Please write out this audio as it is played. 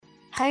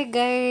Hi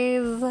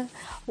guys,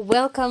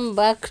 welcome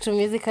back to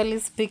Musically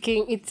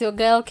Speaking. It's your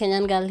girl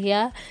Kenyan Girl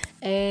here,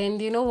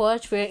 and you know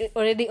what? We're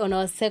already on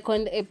our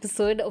second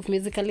episode of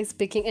Musically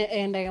Speaking,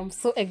 and I am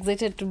so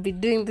excited to be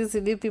doing this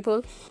with you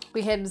people.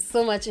 We had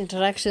so much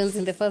interactions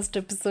in the first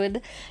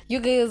episode.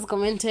 You guys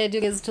commented, you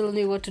guys told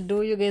me what to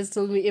do, you guys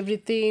told me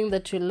everything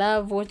that you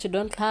love, what you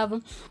don't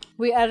love.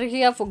 We are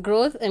here for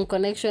growth and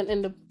connection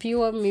and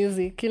pure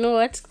music. You know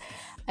what?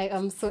 I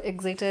am so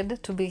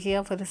excited to be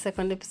here for the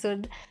second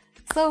episode.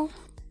 So,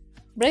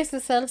 brace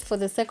yourself for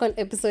the second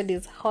episode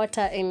is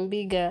hotter and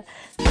bigger.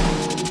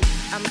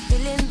 I'm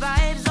feeling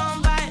vibes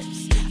on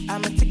vibes.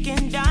 I'm a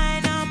ticking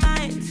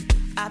dynamite.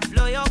 I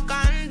blow your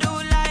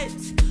candle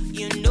lights.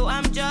 You know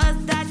I'm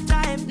just that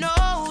type.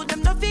 No,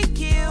 them no fit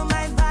kill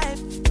my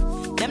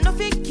vibe. Them no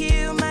fit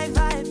kill my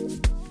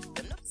vibe.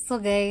 So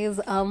guys,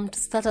 to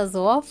start us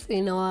off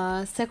in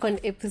our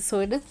second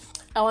episode,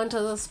 I want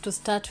us to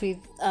start with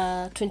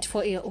a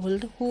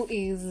 24-year-old who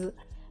is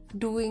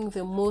doing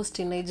the most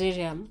in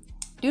Nigeria.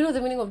 Do you know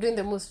the meaning of doing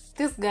the most?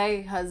 This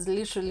guy has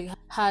literally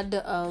had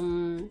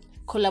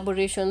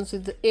collaborations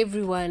with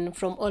everyone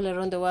from all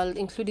around the world,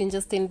 including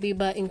Justin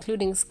Bieber,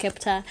 including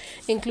Skepta,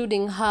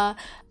 including her,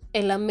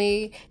 Ella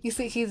May. You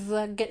see, he's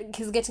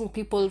getting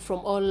people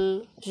from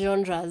all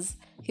genres.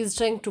 He's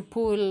trying to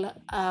pull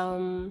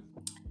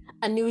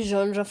a new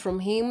genre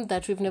from him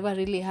that we've never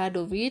really heard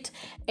of it,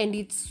 and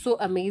it's so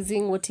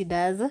amazing what he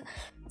does.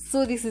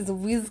 So this is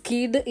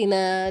Wizkid in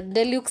a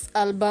deluxe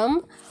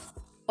album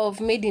of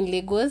Made in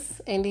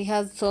Lagos, and he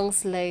has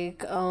songs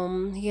like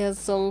he has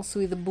songs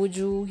with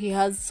Buju, he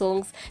has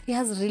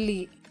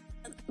really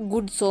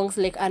good songs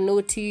like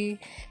Anoti,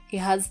 he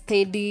has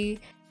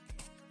Teddy.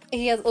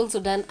 He has also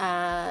done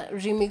a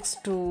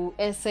remix to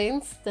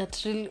Essence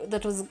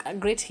that was a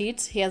great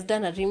hit. He has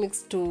done a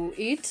remix to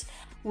it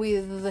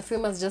with the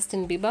famous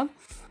Justin Bieber.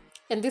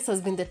 And this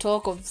has been the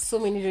talk of so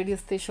many radio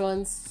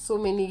stations, so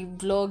many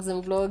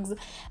vlogs.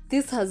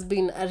 This has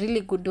been a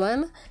really good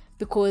one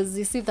because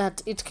you see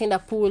that it kind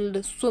of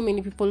pulled so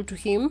many people to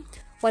him,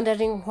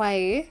 wondering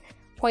why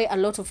a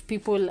lot of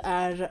people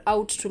are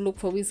out to look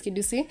for Wizkid.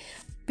 You see,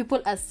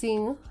 people are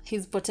seeing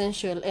his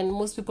potential and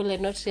most people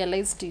have not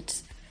realized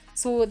it.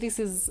 So this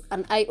is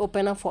an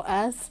eye-opener for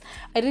us.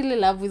 I really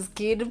love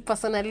Wizkid.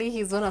 Personally,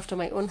 he's one after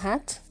my own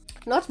heart.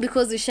 Not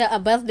because we share a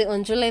birthday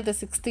on July the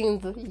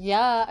 16th.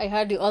 Yeah, I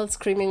heard you all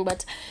screaming.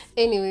 But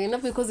anyway,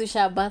 not because we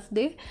share a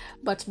birthday,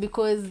 but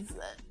because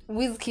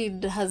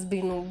Wizkid has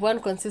been one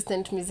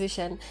consistent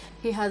musician.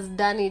 He has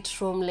done it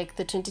from like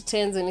the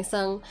 2010s when he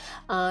sang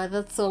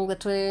that song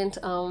that went,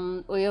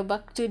 oh, you're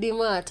back to the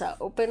matter,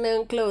 open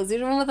and close.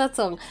 You remember that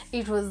song?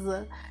 It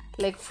was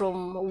like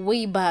from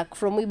way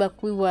back.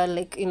 We were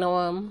like in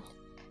our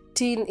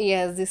teen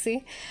years, you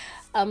see.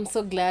 I'm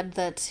so glad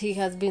that he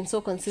has been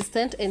so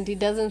consistent and he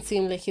doesn't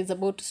seem like he's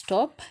about to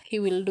stop. He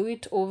will do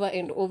it over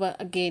and over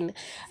again.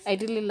 I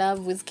really love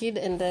Wizkid,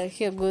 and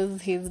here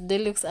goes his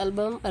deluxe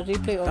album, a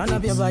replay of Turn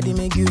up your body,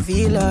 make you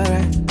feel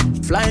alright.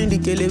 Flying the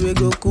kele, we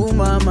go cool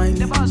my mind.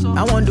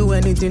 I won't do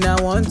anything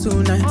I want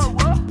tonight.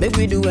 Make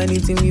we do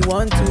anything we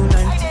want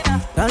tonight.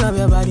 Turn up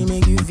your body,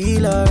 make you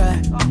feel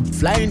alright.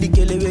 Flying the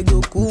kele, we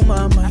go cool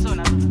my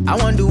mind. I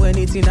won't do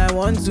anything I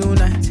want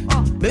tonight.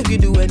 Make we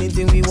do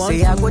anything we want.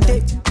 Say I go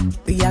take.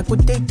 I go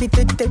take,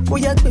 oh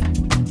yeah,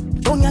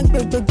 oh yeah, I go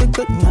take,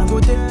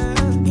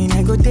 and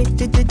I go take,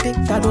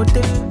 I go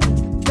take,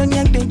 don't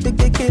ya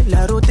take,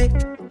 la rote,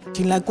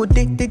 she like go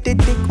take,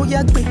 oh yeah,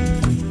 I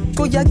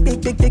go take,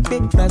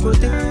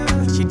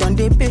 she done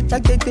pay,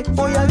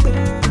 oh yeah,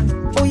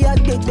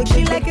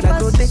 she like it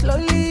fast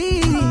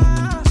slowly.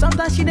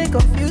 Sometimes she they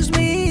confuse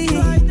me.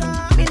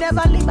 Me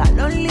never leave her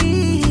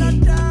lonely.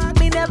 And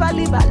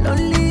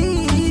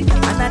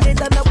I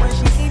didn't know when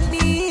she need me.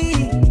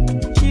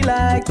 She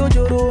like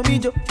Tojoro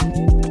Mijo.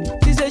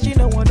 She said she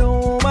don't want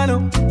no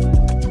man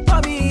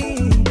for me.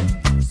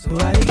 So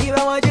I give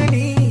her what you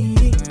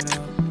need.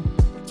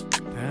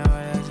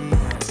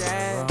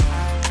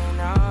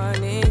 I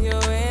need you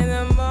in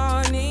the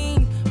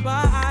morning,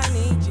 but I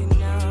need you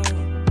now.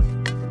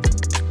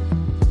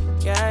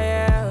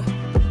 Yeah.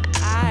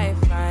 I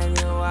find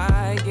you,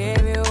 I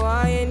give you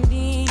all you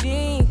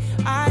needing.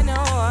 I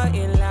know what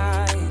you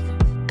like.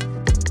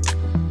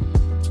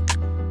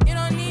 You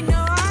don't need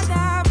no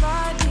other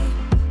body.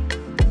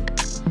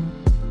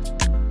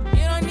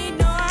 You don't need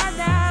no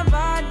other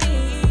body.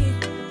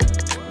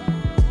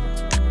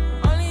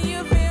 Only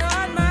you feel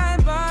on my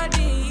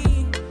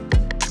body.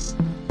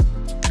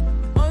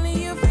 Only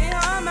you feel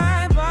on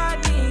my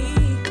body.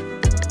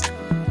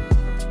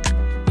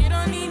 You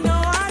don't need no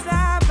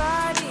other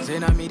body. Say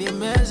now me they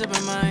mess up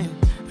your mind,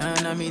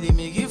 and I me they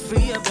make you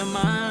free up your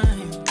mind.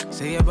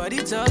 Say your body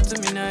talk to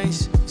me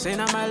nice. Say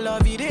now my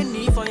love you didn't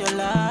need for your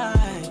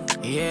life.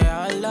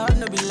 Yeah, our love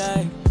no be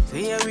lie.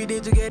 Say every day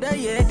together,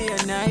 yeah, day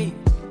and night.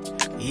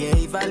 Yeah,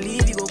 if I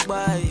leave you go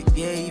by.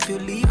 Yeah, if you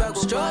leave I go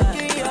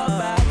stroking by. Your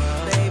body,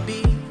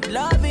 baby.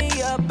 Loving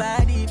your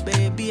body,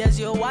 baby. As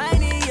you're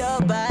whining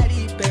your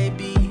body,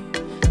 baby.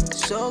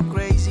 So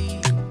crazy.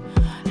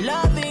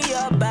 Loving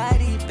your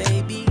body,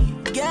 baby.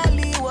 Girl,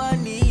 you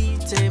want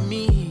it.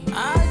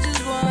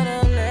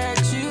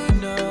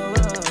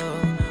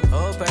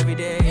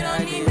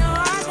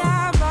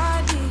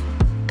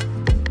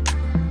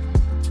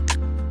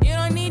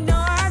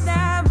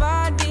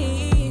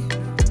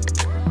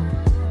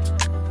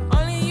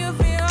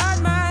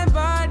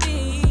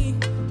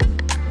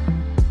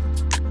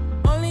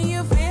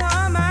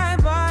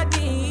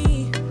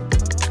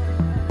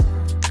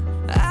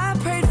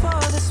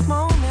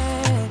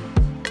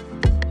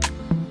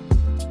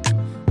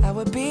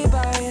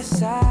 your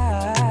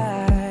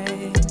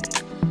side,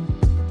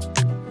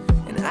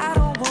 and I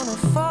don't wanna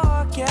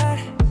forget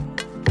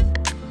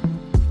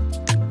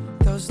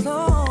those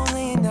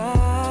lonely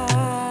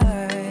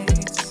nights.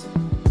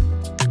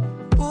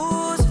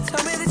 Ooh, so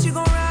tell me that you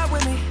gon' ride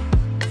with me.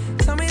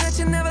 Tell me that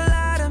you never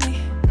lie to me.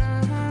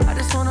 I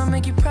just wanna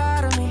make you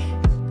proud of me.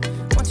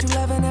 Want you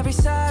loving every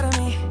side of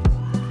me.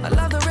 I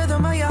love the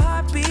rhythm of your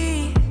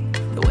heartbeat,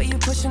 the way you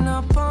pushing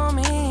up on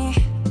me.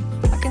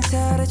 I can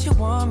tell that you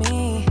want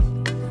me.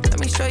 Let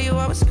me show you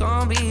how it's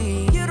gonna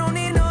be. You don't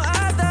need no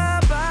other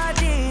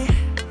body.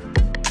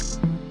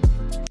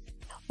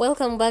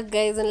 Welcome back,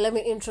 guys, and let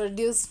me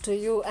introduce to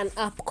you an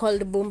app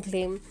called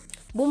Boomplay.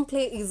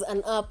 Boomplay is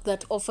an app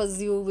that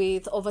offers you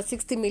with over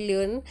 60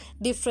 million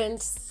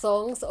different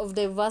songs of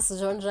diverse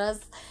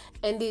genres,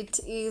 and it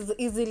is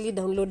easily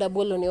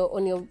downloadable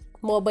on your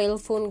mobile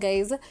phone,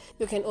 guys.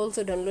 You can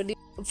also download it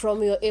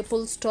from your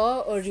Apple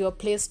Store or your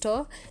Play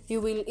Store.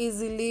 You will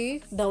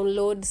easily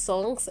download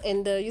songs,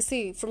 and you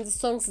see from the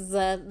songs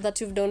that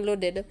you've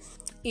downloaded,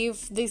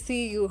 if they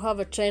see you have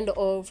a trend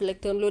of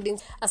like downloading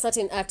a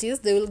certain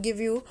artist, they will give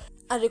you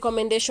a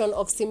recommendation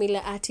of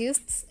similar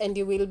artists, and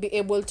you will be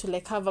able to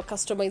like have a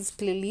customized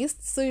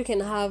playlist. So you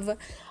can have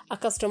a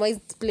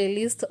customized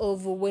playlist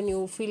of when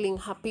you're feeling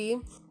happy,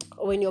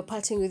 or when you're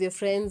partying with your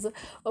friends,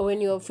 or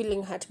when you're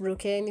feeling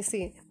heartbroken. You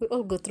see, we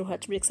all go through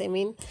heartbreaks, and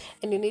you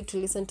need to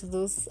listen to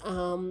those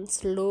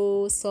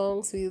slow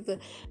songs with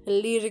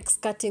lyrics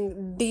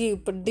cutting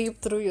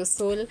deep through your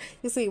soul.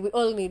 You see, we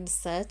all need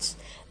such,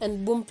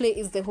 and Boomplay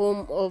is the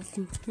home of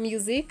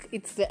music.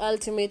 It's the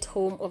ultimate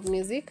home of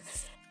music,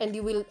 and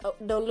you will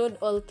download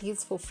all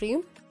these for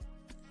free.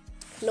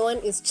 No one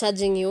is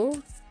charging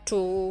you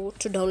to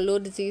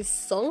download these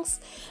songs,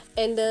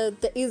 and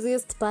the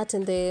easiest part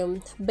and the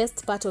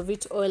best part of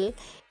it all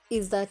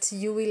is that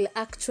you will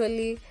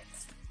actually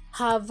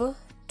have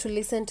to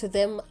listen to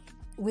them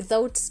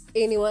without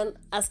anyone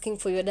asking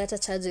for your data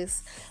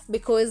charges,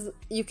 because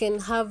you can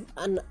have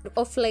an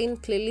offline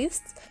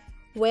playlist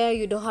where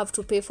you don't have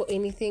to pay for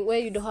anything, where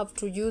you don't have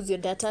to use your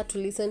data to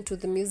listen to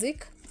the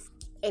music,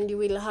 and you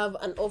will have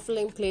an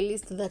offline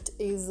playlist that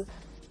is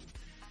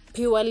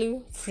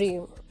purely free.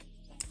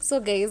 So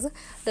guys,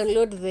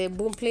 download the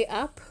Boomplay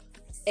app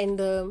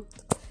and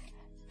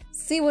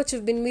see what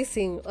you've been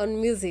missing on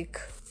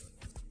music.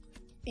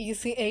 You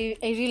see, I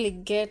really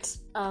get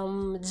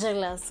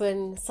jealous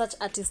when such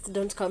artists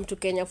don't come to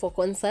Kenya for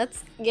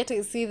concerts. Yet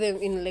I see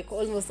them in like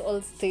almost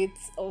all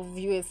states of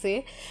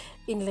USA.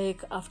 In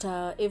like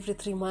after every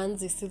 3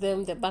 months, you see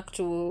them. They're back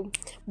to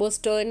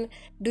Boston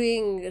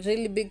doing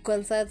really big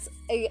concerts.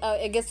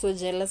 I get so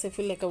jealous. I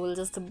feel like I will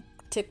just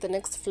take the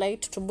next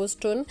flight to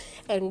Boston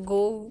and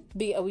go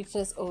be a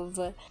witness of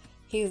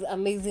his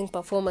amazing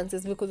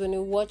performances, because when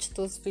you watch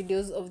those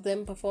videos of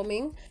them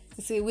performing,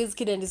 you see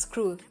Wizkid and his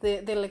crew,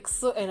 they're like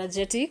so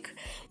energetic.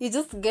 You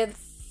just get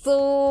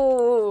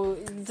so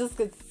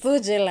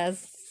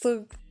jealous,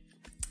 so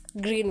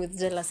green with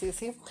jealousy. You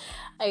see,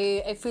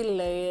 I feel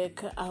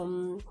like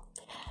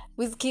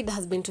Wizkid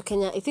has been to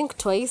Kenya, I think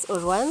twice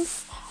or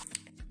once.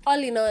 All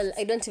in all,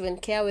 I don't even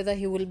care whether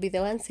he will be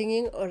the one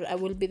singing or I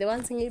will be the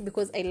one singing,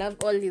 because I love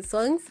all his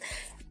songs.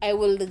 I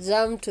will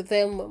jam to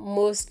them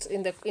most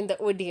in the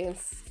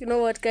audience. You know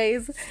what,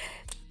 guys?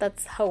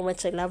 That's how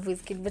much I love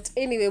Wizkid. But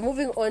anyway,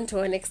 moving on to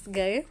our next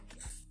guy.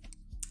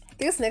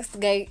 This next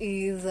guy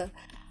is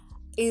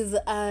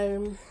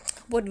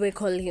what do I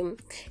call him?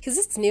 He's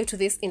just new to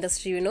this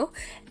industry,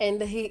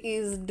 and he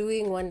is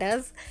doing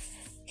wonders.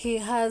 He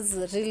has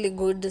really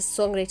good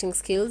songwriting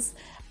skills.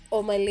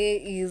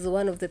 Omale is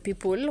one of the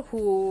people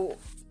who,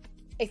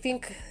 I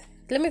think,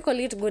 let me call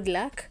it good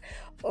luck,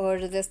 or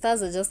the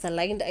stars are just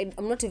aligned.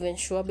 I'm not even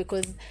sure,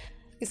 because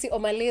you see,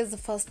 Omale's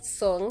first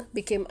song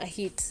became a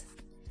hit.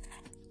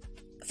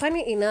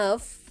 Funny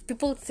enough,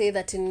 people say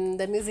that in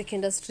the music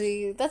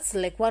industry, that's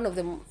like one of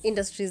the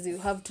industries you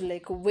have to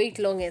like wait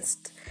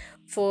longest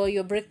for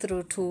your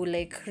breakthrough to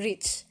like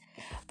reach.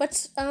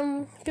 But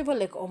people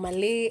like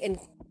Omale and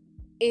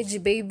AG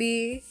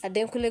Baby,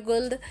 Adenkule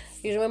Gold,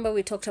 you remember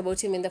we talked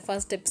about him in the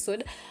first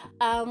episode.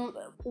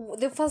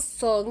 The first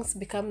songs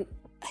become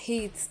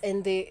hits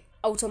and they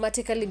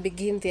automatically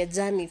begin their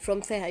journey from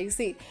there. You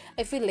see,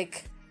 I feel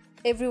like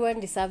everyone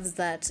deserves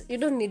that. You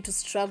don't need to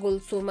struggle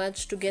so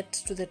much to get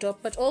to the top,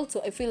 but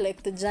also I feel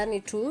like the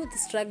journey too, the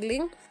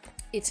struggling,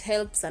 it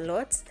helps a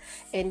lot,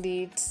 and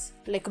it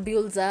like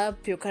builds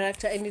up your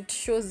character, and it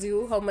shows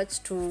you how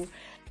much to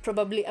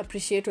probably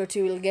appreciate what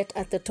you will get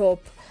at the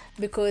top.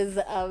 Because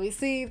we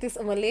see this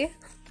Omale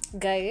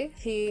guy,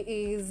 he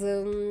is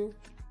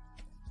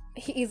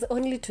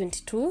only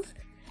 22,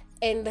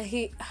 and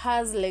he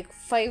has like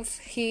 5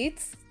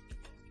 hits.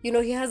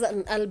 He has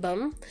an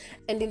album,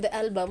 and in the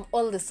album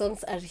all the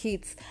songs are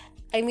hits.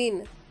 I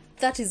mean,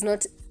 that is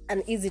not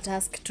an easy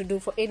task to do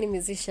for any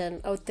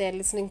musician out there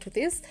listening to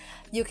this.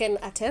 You can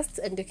attest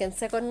and you can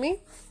second me.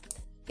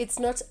 It's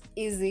not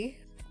easy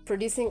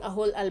producing a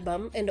whole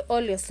album and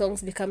all your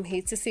songs become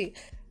hits. You see,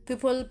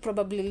 people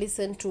probably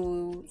listen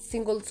to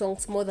single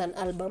songs more than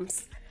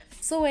albums.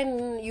 So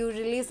when you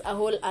release a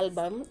whole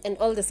album and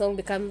all the songs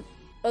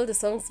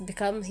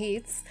become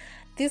hits,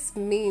 this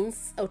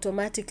means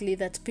automatically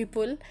that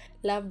people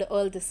loved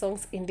all the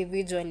songs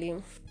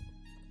individually.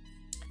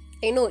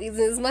 I know,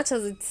 as much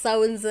as it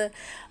sounds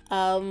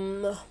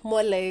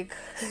more like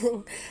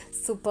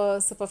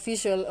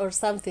superficial or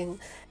something,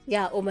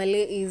 yeah,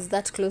 Omale is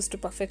that close to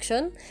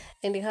perfection,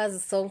 and he has a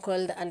song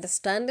called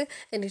Understand,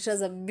 and it has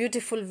a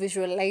beautiful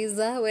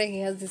visualizer where he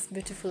has this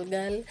beautiful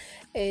girl,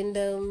 and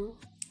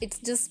it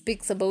just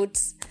speaks about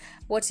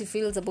what he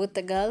feels about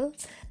the girl.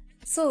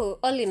 So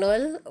all in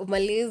all,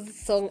 Omale's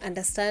song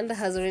Understand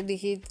has already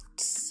hit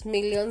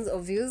millions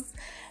of views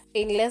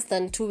in less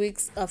than 2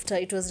 weeks after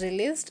it was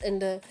released,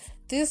 and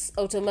this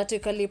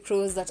automatically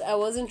proves that I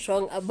wasn't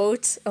wrong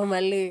about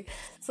Omale.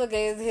 So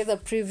guys, here's a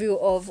preview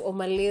of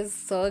Omale's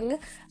song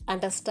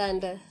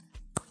Understand.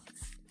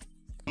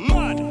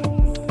 Mad.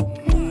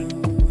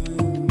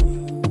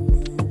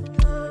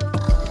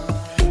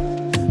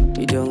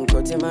 You don't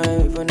cut in my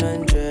iPhone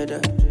 100.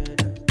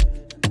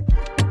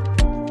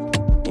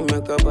 You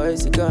make a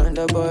bicycle and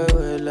a boy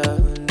will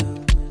love.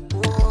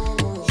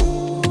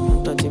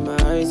 Not in my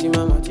eyes, in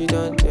my mouth, you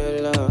don't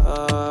tell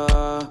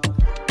her.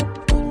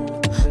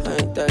 I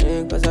ain't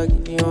telling cause I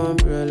give you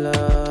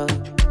umbrella.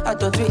 I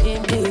thought we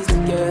in this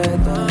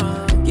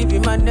together. Give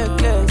you my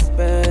necklace,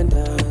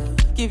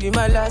 pendant. Give you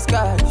my last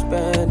cash,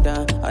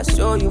 pendant. I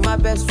show you my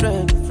best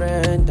friend.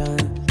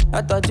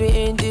 I thought we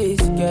in this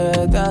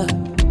together.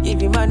 Give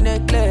you my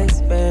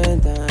necklace,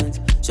 pendant.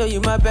 Show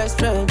you my best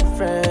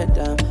friend.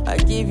 I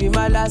give you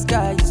my last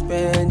cash,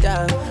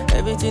 pendant.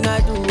 Everything I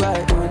do,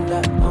 I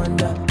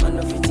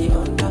under 50,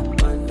 under.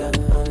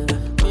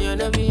 Me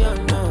under be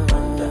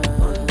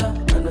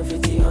under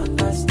 50,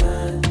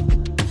 understand.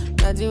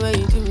 Nothing when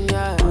you do me,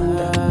 I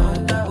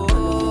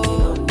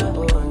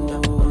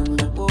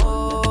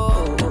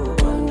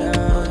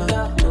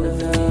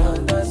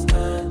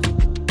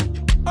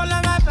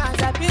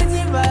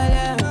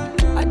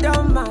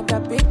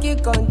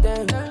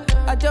content.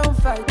 I don't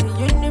fight the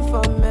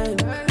uniform man.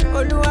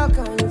 Oluwa,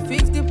 can you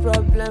fix the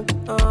problem?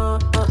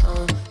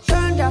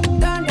 Thunder,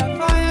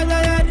 fire,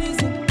 that your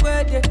reason.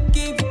 Where they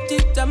give you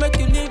tips to make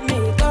you leave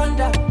me.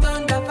 Thunder,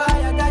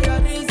 fire, that your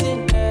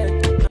reason.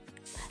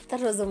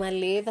 That was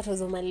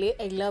Omale.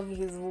 I love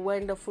his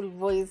wonderful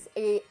voice.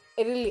 I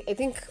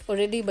think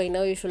already by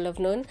now you should have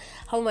known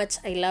how much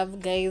I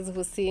love guys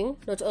who sing,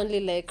 not only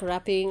like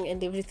rapping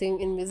and everything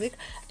in music.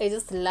 I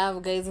just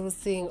love guys who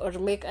sing or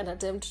make an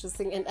attempt to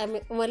sing. And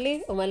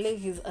Omale,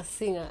 he's a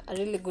singer, a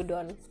really good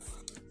one.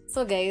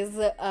 So guys,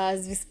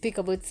 as we speak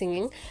about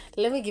singing,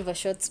 let me give a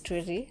short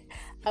story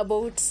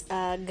about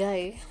a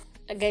guy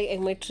I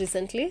met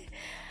recently,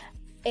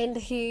 and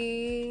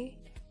he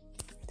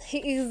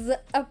is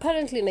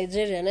apparently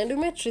Nigerian, and we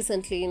met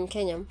recently in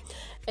Kenya,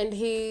 and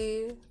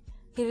he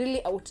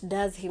really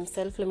outdoes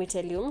himself, let me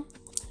tell you.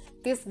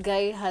 This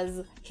guy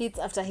has hits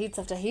after hits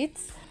after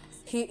hits.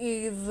 He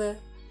is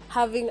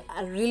having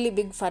a really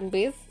big fan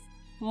base,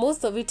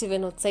 most of it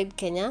even outside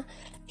Kenya.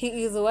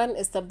 He is one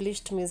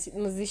established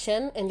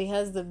musician, and he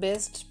has the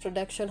best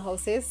production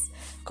houses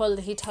called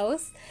Hit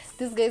House.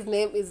 This guy's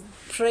name is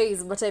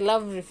PrayzzZ, but I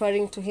love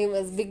referring to him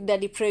as Big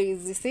Daddy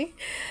PrayzzZ, you see.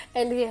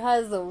 And he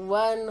has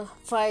one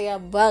fire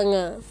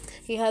banger.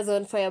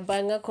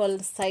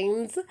 Called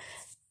Signs,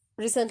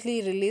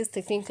 recently released,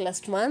 I think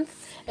last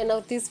month, and now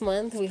this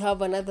month we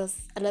have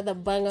another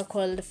banger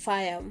called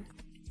Fire.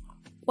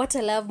 What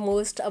I love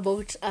most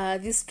about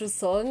these two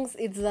songs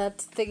is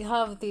that they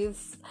have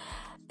these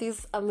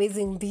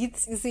amazing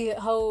beats. You see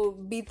how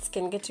beats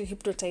can get you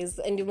hypnotized,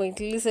 and you might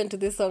listen to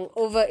this song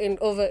over and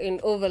over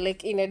and over.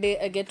 Like in a day,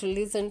 I get to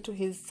listen to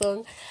his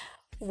song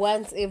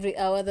once every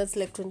hour. That's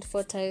like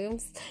 24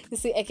 times. You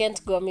see, I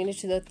can't go a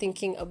minute without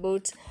thinking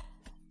about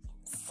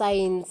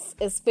Signs,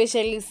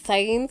 especially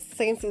Signs.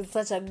 Signs is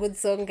such a good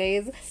song,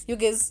 guys. You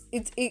guys,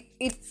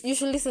 you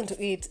should listen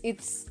to it.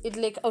 It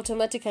like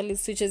automatically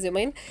switches your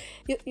mind.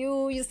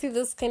 You see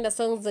those kind of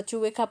songs that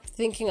you wake up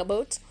thinking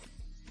about.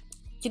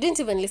 You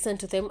didn't even listen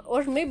to them,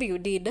 or maybe you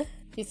did.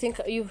 You think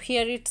you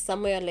hear it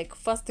somewhere, like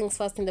first things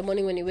first in the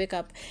morning when you wake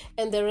up,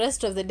 and the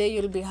rest of the day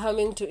you'll be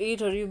humming to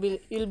it, or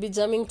you'll be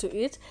jamming to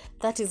it.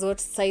 That is what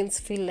Signs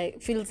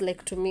feels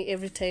like to me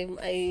every time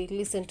I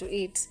listen to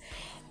it.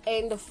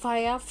 And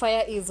Fire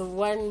is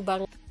one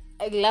bang.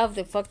 I love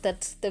the fact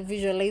that the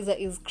visualizer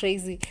is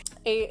crazy.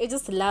 I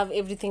just love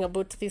everything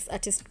about this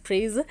artist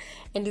PrayzzZ,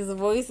 and his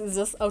voice is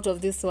just out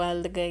of this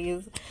world,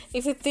 guys.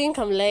 If you think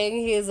I'm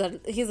lying, here's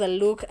a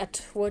look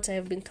at what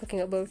I've been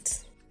talking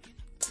about.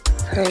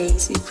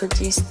 PrayzzZ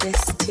produced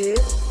this too.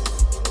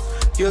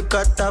 You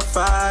got the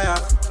fire.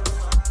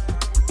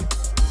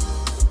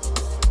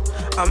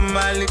 I'm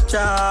a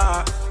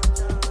licha.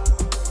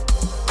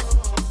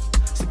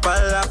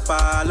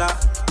 Pala.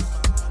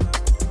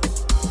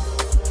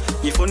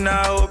 If you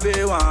now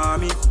obey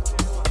me,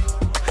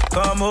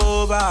 come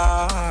over.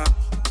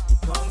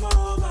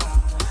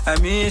 I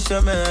miss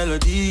your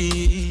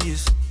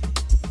melodies.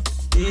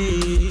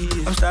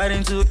 I'm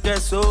starting to get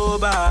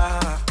sober.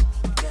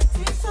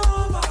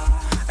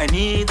 I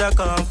need a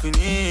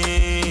company.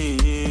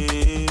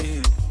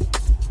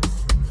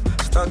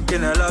 Stuck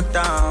in a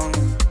lockdown.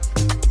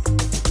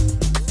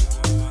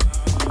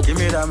 Give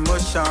me that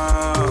motion.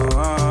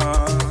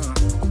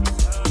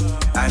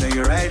 I know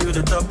you ride with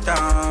the top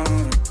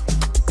down.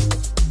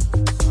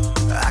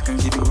 I can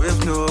give you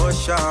with no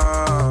ocean.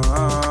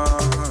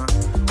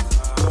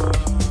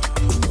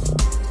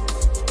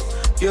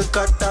 You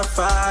got that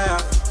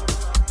fire.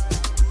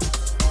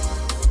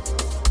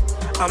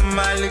 I'm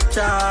a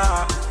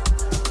lecture.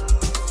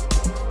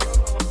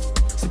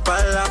 Si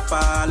pala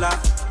pala.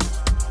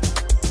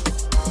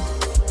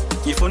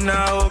 If you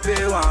now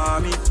obey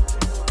me.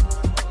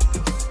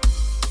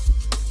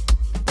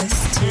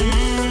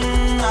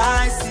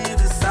 I see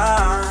the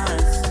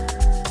signs.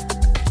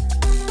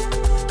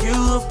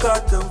 You've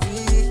got the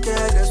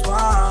wickedest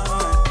one.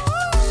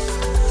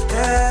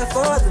 Yeah,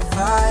 for the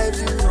vibes,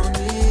 you don't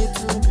need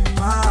to be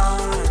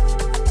mine.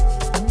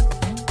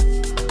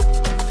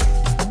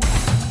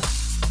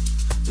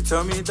 You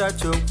tell me that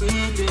you're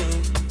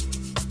willing.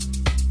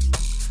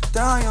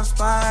 Down your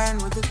spine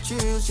with the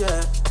chills,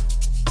 yeah.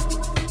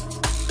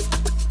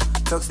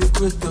 Toxic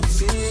with the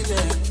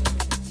feeling.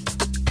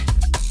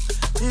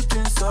 Deep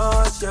in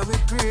sauce, yeah, we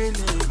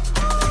grilling.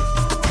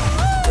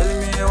 Telling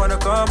me you wanna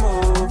come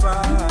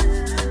over,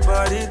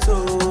 but it's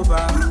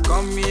over.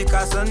 Come me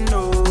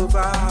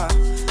Casanova,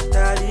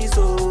 daddy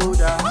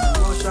soda.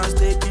 Emotions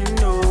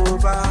taking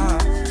over,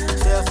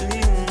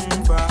 selfie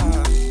over.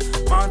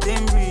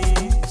 Mountain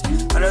breeze,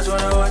 I just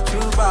wanna watch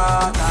you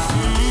back.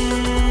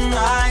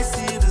 I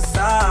see the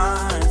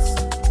signs.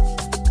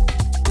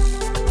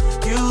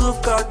 You've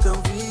got the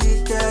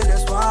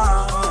wickedest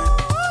one.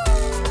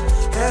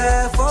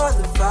 Yeah, for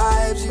the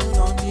vibes, you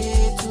don't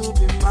need to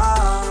be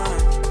mine.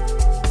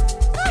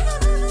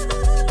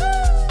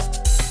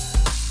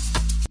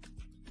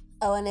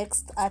 Our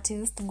next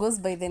artist goes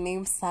by the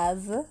name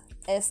PrayzzZ,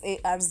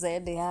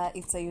 S-A-R-Z. Yeah,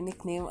 it's a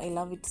unique name. I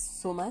love it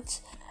so much.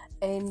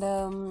 And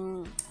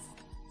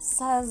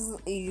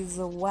PrayzzZ is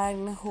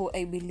one who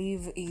I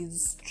believe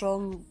is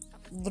strong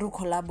through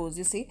collabos.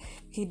 You see,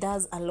 he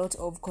does a lot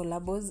of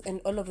collabos, and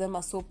all of them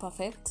are so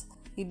perfect.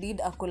 He did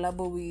a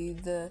collabo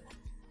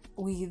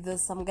with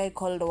some guy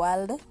called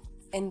Wurld,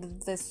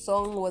 and the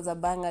song was a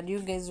banger. Do you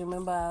guys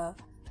remember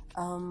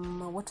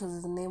what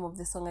was the name of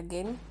the song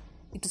again?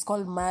 It was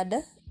called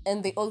Mad,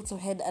 and they also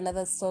had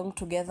another song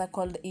together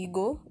called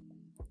Ego.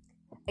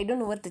 I don't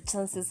know what the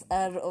chances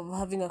are of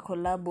having a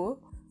collabo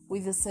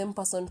with the same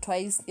person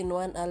twice in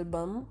one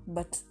album,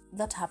 but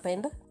that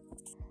happened.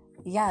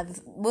 Yeah,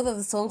 both of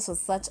the songs were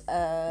such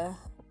a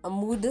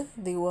mood.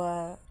 They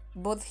were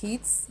both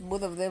hits.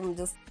 Both of them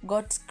just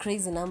got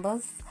crazy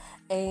numbers.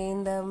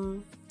 And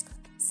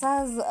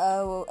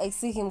PrayzzZ, I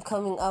see him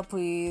coming up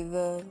with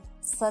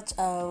such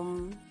a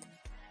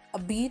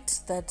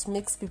beat that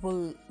makes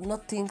people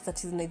not think that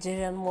he's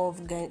Nigerian, more of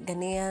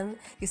Ghanaian.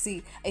 You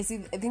see, I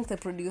think the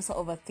producer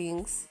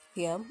overthinks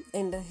here,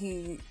 and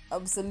he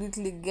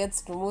absolutely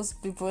gets to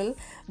most people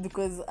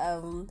because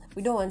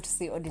we don't want to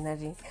see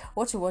ordinary.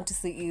 What we want to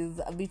see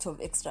is a bit of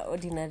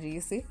extraordinary,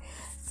 you see.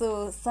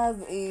 So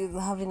PrayzzZ is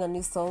having a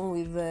new song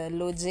with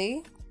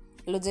Loj.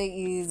 Loj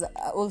is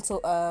also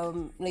a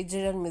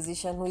Nigerian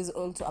musician who is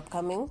also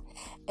upcoming,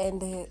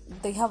 and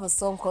they have a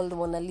song called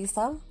Mona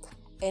Lisa.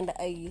 And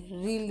I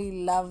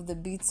really love the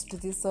beats to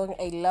this song.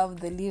 I love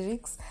the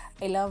lyrics.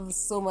 I love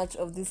so much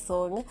of this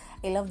song.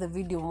 I love the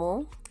video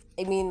more.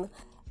 I mean,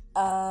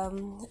 I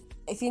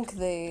think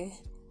the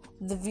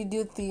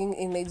video thing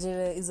in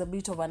Nigeria is a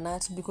bit of an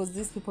art because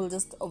these people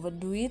just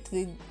overdo it.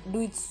 They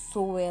do it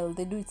so well.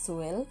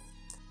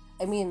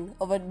 I mean,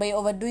 by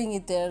overdoing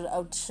it, they're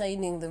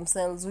outshining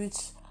themselves, which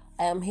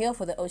I am here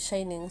for the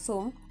outshining.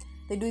 So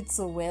they do it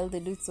so well.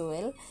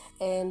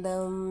 And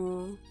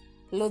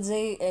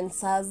Loj and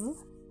PrayzzZ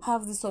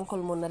have this song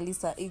called Mona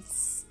Lisa.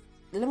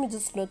 Let me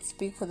just not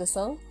speak for the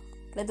song.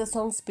 Let the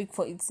song speak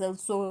for itself.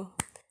 So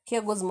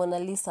here goes Mona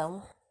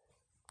Lisa.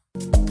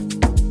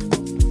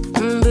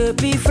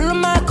 Baby, follow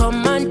my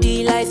command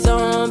like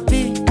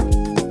zombie.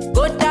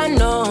 Go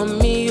down on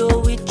me, you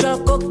with your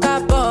coca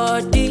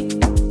body.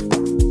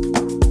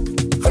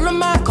 Follow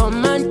my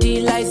command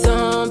like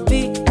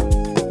zombie.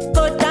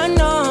 Go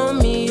down on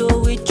me, you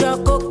with your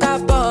coca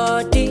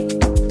body.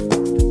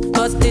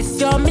 Cause this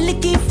your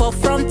milky for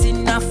front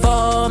enough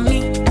for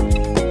me.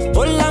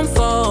 Hold on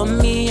for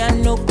me, I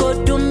no go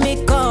do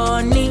me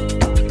corny.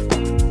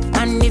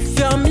 And if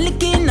you're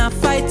milky na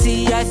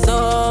fighty, I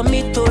saw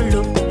me to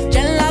look.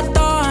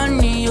 Gelato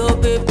honey, oh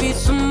baby,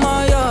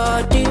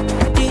 sumoyo deep.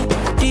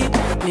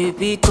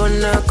 Baby,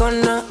 gonna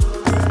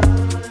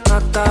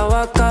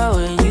waka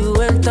when you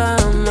enter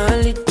my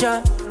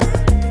licha.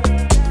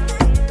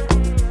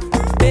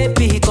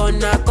 Baby,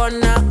 gonna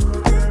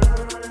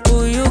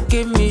will you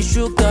give me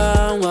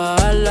sugar,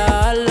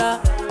 wala.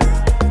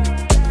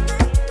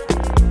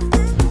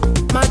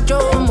 Macho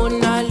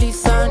Mona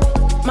Lisa,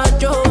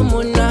 Macho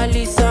Mona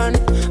Lisa,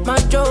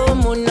 Macho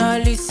Mona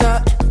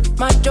Lisa,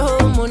 Macho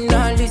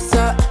Mona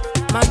Lisa,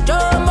 Macho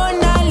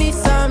Mona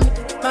Lisa,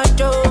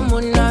 Macho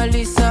Mona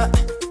Lisa,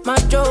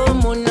 Macho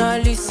Mona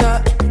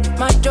Lisa.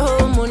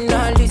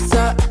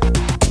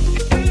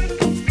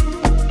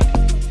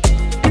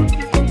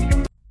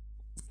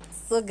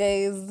 So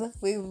guys,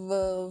 we've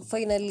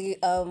finally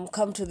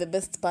come to the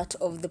best part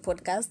of the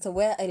podcast,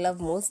 where I love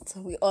most.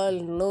 We all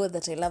know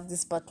that I love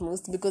this part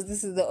most because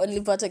this is the only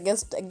part I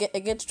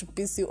get to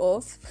piss you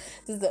off.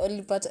 This is the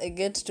only part I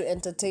get to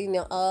entertain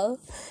you all.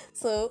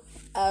 So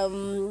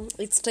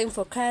it's time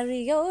for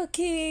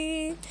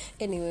karaoke.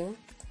 Anyway,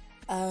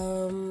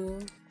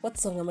 what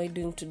song am I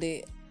doing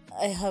today?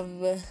 I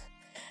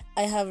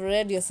have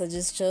read your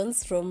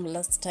suggestions from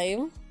last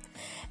time.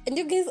 And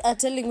you guys are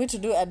telling me to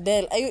do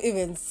Adele. Are you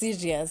even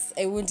serious?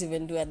 I won't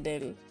even do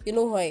Adele. You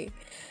know why?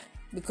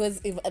 Because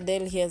if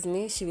Adele hears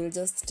me, she will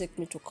just take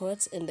me to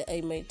court and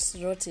I might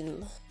rot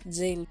in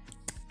jail.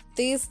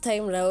 This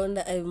time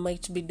round, I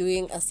might be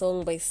doing a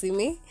song by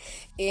Simi.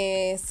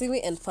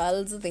 Simi and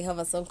PrayzzZ, they have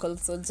a song called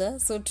Soldier.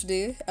 So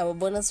today, our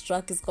bonus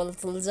track is called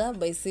Soldier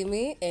by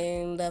Simi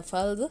and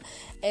PrayzzZ.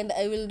 And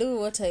I will do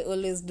what I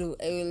always do.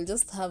 I will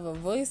just have a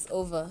voice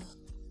over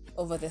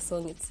the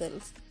song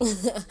itself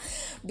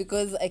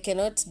because I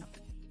cannot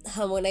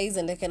harmonize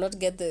and I cannot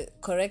get the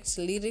correct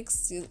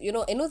lyrics. You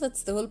know, I know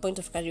that's the whole point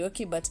of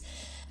karaoke, but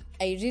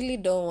I really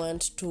don't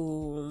want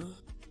to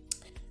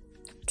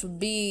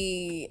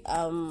be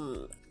I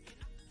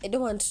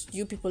don't want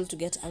you people to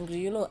get angry.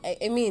 You know,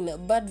 I mean,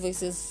 bad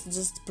voices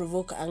just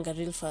provoke anger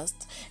real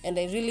fast, and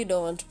I really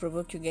don't want to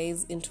provoke you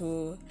guys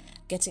into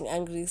getting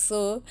angry.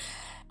 So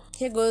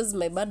here goes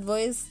my bad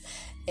voice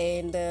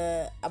and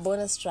a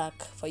bonus track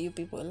for you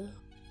people.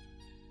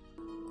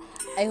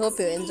 I hope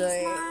you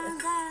enjoy.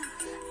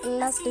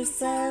 Last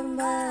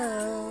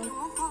December,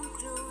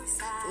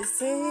 you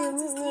see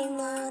me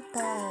my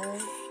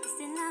time.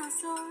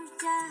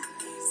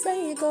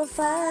 Say you go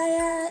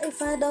fire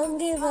if I don't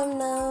give him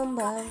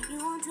number. You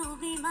want to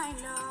be my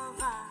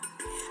lover.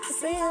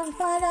 Say I'm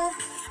father,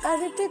 I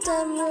repeat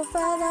I'm your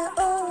father.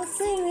 Oh,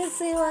 sing me,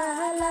 see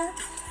wahala.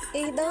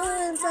 It don't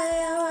answer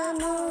I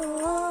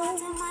know.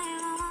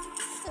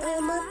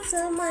 I'm up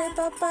to my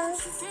papa.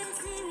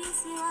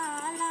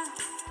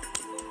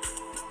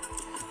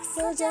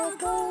 Soldier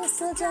go,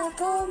 soldier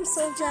come,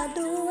 soldier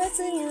do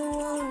anything you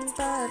want,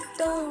 but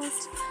don't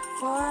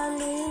fall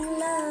in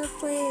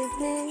love with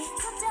me.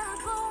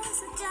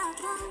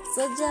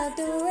 Soldier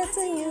do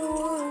anything you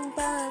want,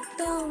 but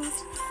don't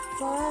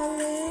fall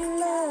in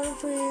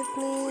love with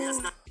me.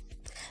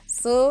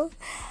 So,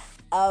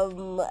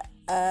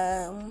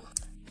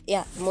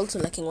 yeah, I'm also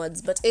lacking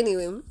words, but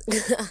anyway.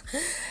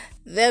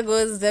 There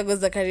goes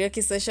the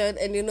karaoke session,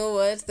 and you know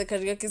what? The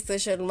karaoke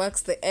session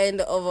marks the end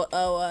of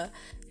our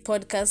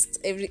podcast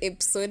every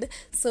episode.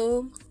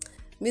 So,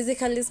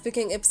 musically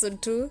speaking,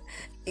 episode 2,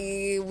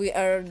 we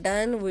are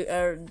done.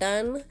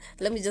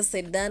 Let me just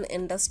say done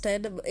and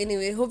dusted. But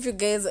anyway, hope you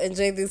guys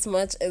enjoyed this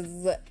much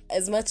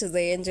as much as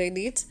I enjoyed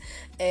it,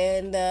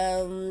 and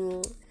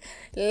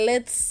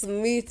let's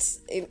meet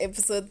in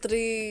episode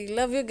 3.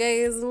 Love you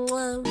guys.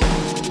 Mwah.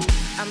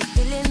 I'm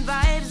feeling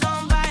vibes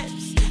on vibes.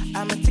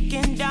 I'm a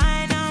ticking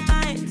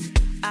dynamite.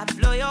 I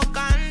blow your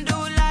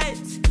candle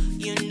lights.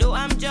 You know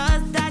I'm just